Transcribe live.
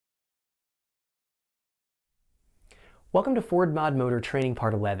Welcome to Ford Mod Motor Training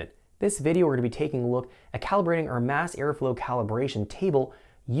Part 11. This video we're going to be taking a look at calibrating our mass airflow calibration table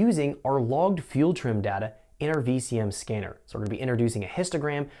using our logged fuel trim data in our VCM scanner. So we're going to be introducing a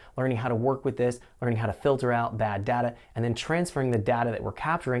histogram, learning how to work with this, learning how to filter out bad data, and then transferring the data that we're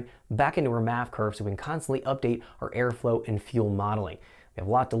capturing back into our MAF curve so we can constantly update our airflow and fuel modeling. We have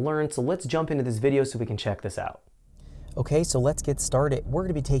a lot to learn, so let's jump into this video so we can check this out. Okay, so let's get started. We're going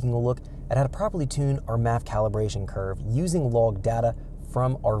to be taking a look at how to properly tune our MAF calibration curve using log data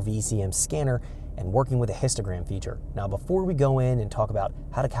from our VCM scanner and working with a histogram feature. Now, before we go in and talk about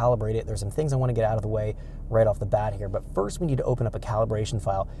how to calibrate it, there's some things I want to get out of the way right off the bat here. But first, we need to open up a calibration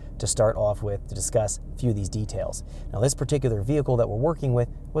file to start off with to discuss a few of these details. Now, this particular vehicle that we're working with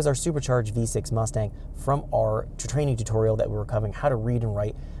was our supercharged V6 Mustang from our training tutorial that we were covering how to read and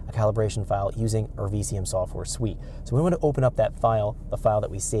write a calibration file using our VCM software suite. So we want to open up that file, the file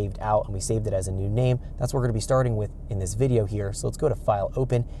that we saved out, and we saved it as a new name. That's what we're going to be starting with in this video here. So let's go to File,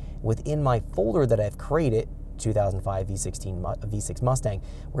 Open. Within my folder that I've created, 2005 V6 Mustang,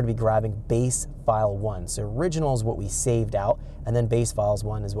 we're going to be grabbing base file 1. So original is what we saved out, and then base files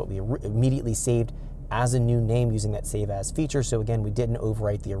 1 is what we immediately saved as a new name using that save as feature. So again, we didn't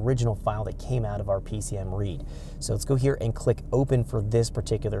overwrite the original file that came out of our PCM read. So let's go here and click open for this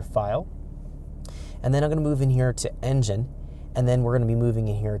particular file. And then I'm going to move in here to engine, and then we're going to be moving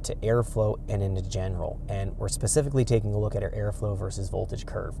in here to airflow and into general. And we're specifically taking a look at our airflow versus voltage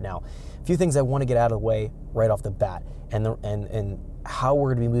curve. Now, a few things I want to get out of the way right off the bat, and how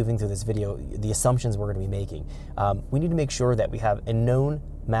we're going to be moving through this video, the assumptions we're going to be making. We need to make sure that we have a known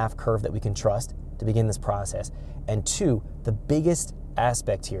MAF curve that we can trust to begin this process. And two, the biggest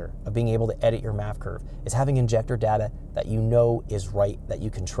aspect here of being able to edit your MAF curve is having injector data that you know is right, that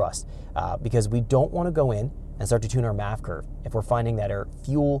you can trust. Because we don't want to go in and start to tune our MAF curve if we're finding that our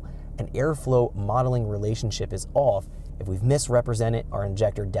fuel and airflow modeling relationship is off. If we've misrepresented our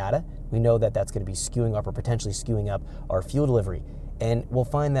injector data, we know that that's going to be skewing up or potentially skewing up our fuel delivery. And we'll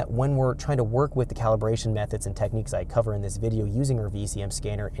find that when we're trying to work with the calibration methods and techniques I cover in this video using our VCM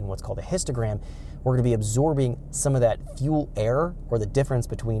scanner in what's called a histogram, we're going to be absorbing some of that fuel error, or the difference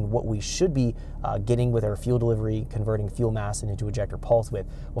between what we should be getting with our fuel delivery, converting fuel mass into ejector pulse with.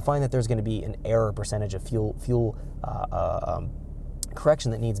 We'll find that there's going to be an error percentage of fuel correction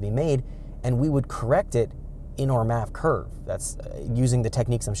that needs to be made, and we would correct it in our MAF curve. That's using the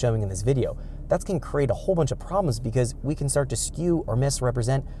techniques I'm showing in this video. That's going to create a whole bunch of problems because we can start to skew or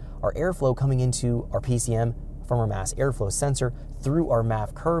misrepresent our airflow coming into our PCM from our mass airflow sensor through our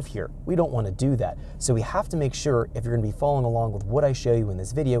MAF curve here. We don't want to do that. So we have to make sure, if you're going to be following along with what I show you in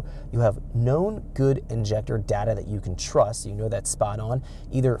this video, you have known good injector data that you can trust, so you know that's spot on,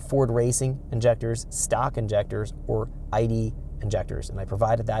 either Ford Racing injectors, stock injectors, or ID injectors. And I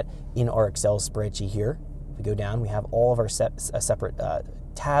provided that in our Excel spreadsheet here. If we go down, we have all of our separate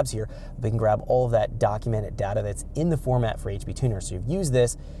tabs here. We can grab all of that documented data that's in the format for HP Tuner. So you've used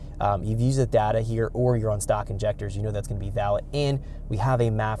this, you've used the data here, or you're on stock injectors, you know that's going to be valid. And we have a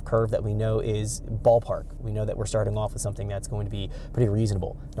MAF curve that we know is ballpark. We know that we're starting off with something that's going to be pretty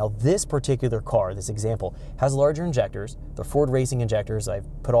reasonable. Now, this particular car, this example, has larger injectors. They're Ford Racing injectors. I've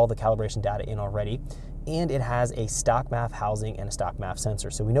put all the calibration data in already. And it has a stock MAF housing and a stock MAF sensor.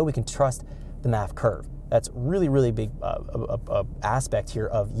 So we know we can trust the MAF curve. That's really, really big aspect here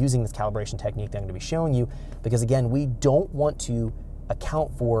of using this calibration technique that I'm going to be showing you, because again, we don't want to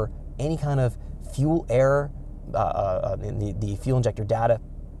account for any kind of fuel error in the fuel injector data,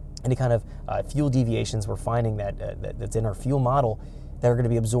 any kind of fuel deviations we're finding that's in our fuel model that are going to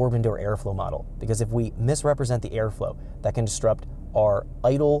be absorbed into our airflow model. Because if we misrepresent the airflow, that can disrupt our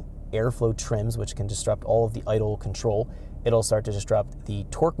idle airflow trims, which can disrupt all of the idle control. It'll start to disrupt the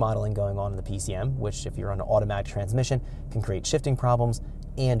torque modeling going on in the PCM, which if you're on an automatic transmission can create shifting problems,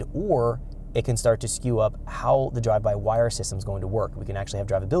 and or it can start to skew up how the drive-by-wire system is going to work. We can actually have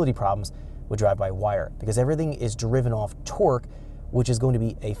drivability problems with drive-by-wire because everything is driven off torque, which is going to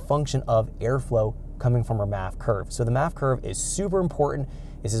be a function of airflow coming from our MAF curve. So the MAF curve is super important.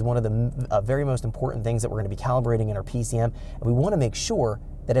 This is one of the very most important things that we're going to be calibrating in our PCM, and we want to make sure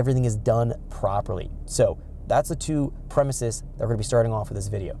that everything is done properly. So that's the two premises that we're going to be starting off with this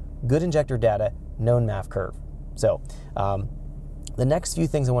video. Good injector data, known MAF curve. So the next few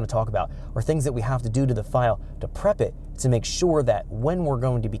things I want to talk about are things that we have to do to the file to prep it to make sure that when we're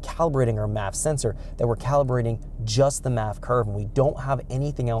going to be calibrating our MAF sensor, that we're calibrating just the MAF curve and we don't have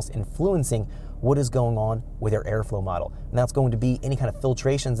anything else influencing what is going on with our airflow model. And that's going to be any kind of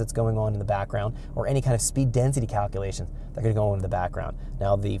filtrations that's going on in the background, or any kind of speed density calculations that are going to go on in the background.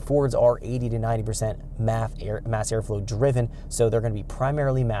 Now, the Fords are 80 to 90% mass airflow driven, so they're going to be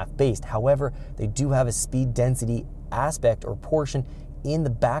primarily MAF based. However, they do have a speed density aspect or portion in the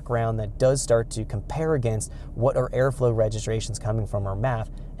background that does start to compare against what our airflow registration is coming from our MAF,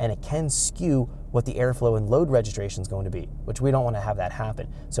 and it can skew what the airflow and load registration is going to be, which we don't want to have that happen.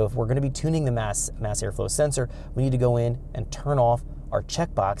 So if we're going to be tuning the mass airflow sensor, we need to go in and turn off our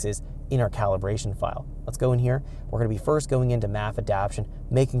checkboxes in our calibration file. Let's go in here. We're going to be first going into MAF adaptation,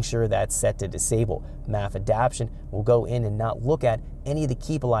 making sure that's set to disable. MAF adaptation will go in and not look at any of the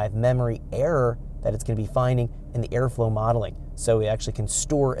keep alive memory error that it's going to be finding in the airflow modeling. So it actually can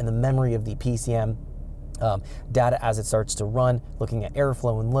store in the memory of the PCM data as it starts to run, looking at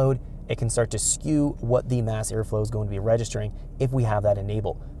airflow and load. It can start to skew what the mass airflow is going to be registering if we have that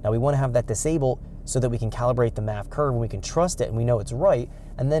enabled. Now we want to have that disabled so that we can calibrate the MAF curve and we can trust it and we know it's right,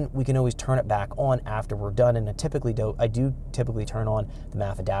 and then we can always turn it back on after we're done. And I do typically turn on the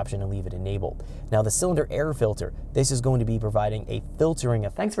MAF adaptation and leave it enabled. Now the cylinder air filter, this is going to be providing a filtering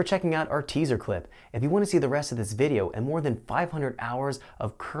effect. Thanks for checking out our teaser clip. If you want to see the rest of this video and more than 500 hours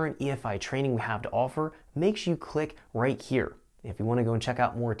of current EFI training we have to offer, make sure you click right here. If you want to go and check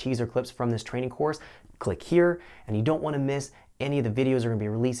out more teaser clips from this training course, click here, and you don't want to miss any of the videos we're going to be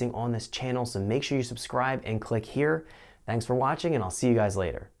releasing on this channel, so make sure you subscribe and click here. Thanks for watching, and I'll see you guys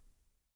later.